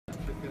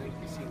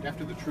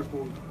After the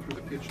triple through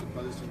the pitch that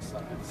buzzed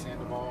inside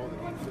Sandoval,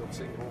 the infield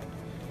single,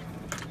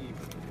 he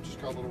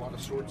just got a little out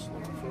of sorts, a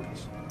little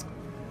unfocused.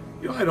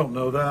 You know, I don't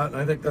know that.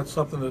 I think that's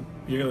something that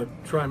you're going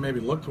to try and maybe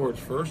look towards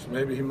first.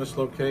 Maybe he missed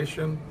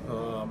location.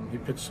 He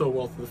pitched so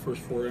well through the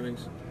first 4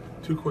 innings.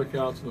 2 quick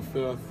outs in the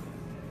 5th.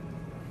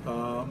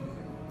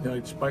 You know,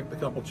 he'd spiked a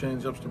couple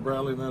change-ups to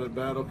Bradley in that at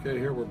bat. Okay,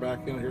 here we're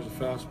back in. Here's a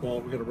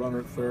fastball. We got a runner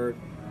at third.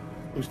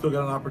 We still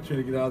got an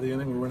opportunity to get out of the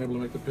inning. We weren't able to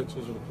make the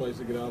pitches or the plays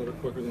to get out of it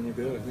quicker than we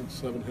did. I think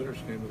 7 hitters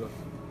came to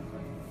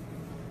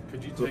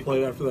the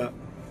plate after that.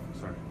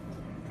 Sorry.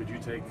 Could you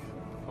take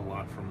a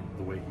lot from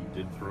the way he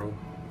did throw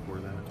for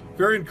that?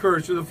 Very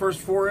encouraged through the first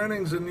 4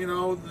 innings, and you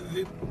know,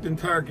 the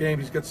entire game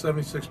he's got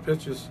 76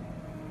 pitches,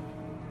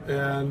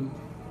 and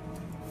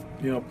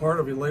you know, part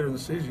of it later in the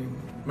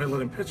season may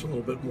let him pitch a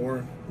little bit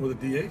more with a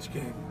DH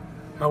game.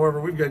 However,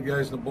 we've got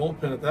guys in the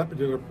bullpen at that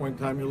particular point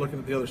in time. You're looking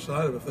at the other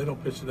side of it. If they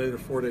don't pitch today, they're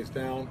 4 days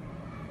down.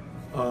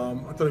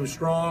 I thought he was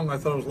strong. I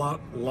thought it was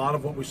a lot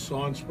of what we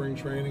saw in spring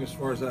training as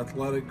far as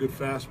athletic, good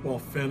fastball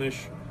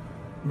finish,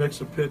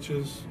 mix of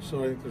pitches.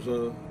 So I think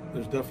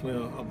there's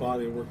definitely a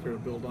body of work there to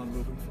build on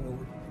moving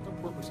forward.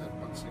 What was that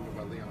bunt single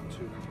by Leon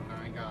too? Number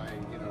 9 guy,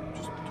 you know,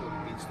 just totally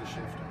beats the shift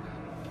on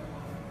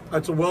that.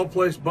 That's a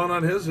well-placed bunt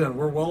on his end.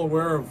 We're well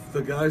aware of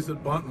the guys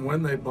that bunt and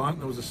when they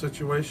bunt. It was a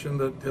situation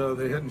that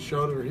they hadn't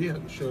showed it or he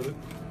hadn't showed it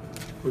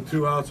with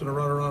 2 outs and a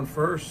runner on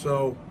first.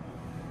 So,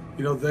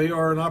 you know, they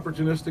are an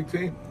opportunistic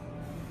team.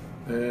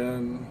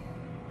 And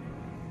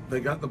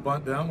they got the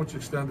bunt down, which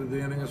extended the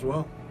inning as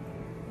well.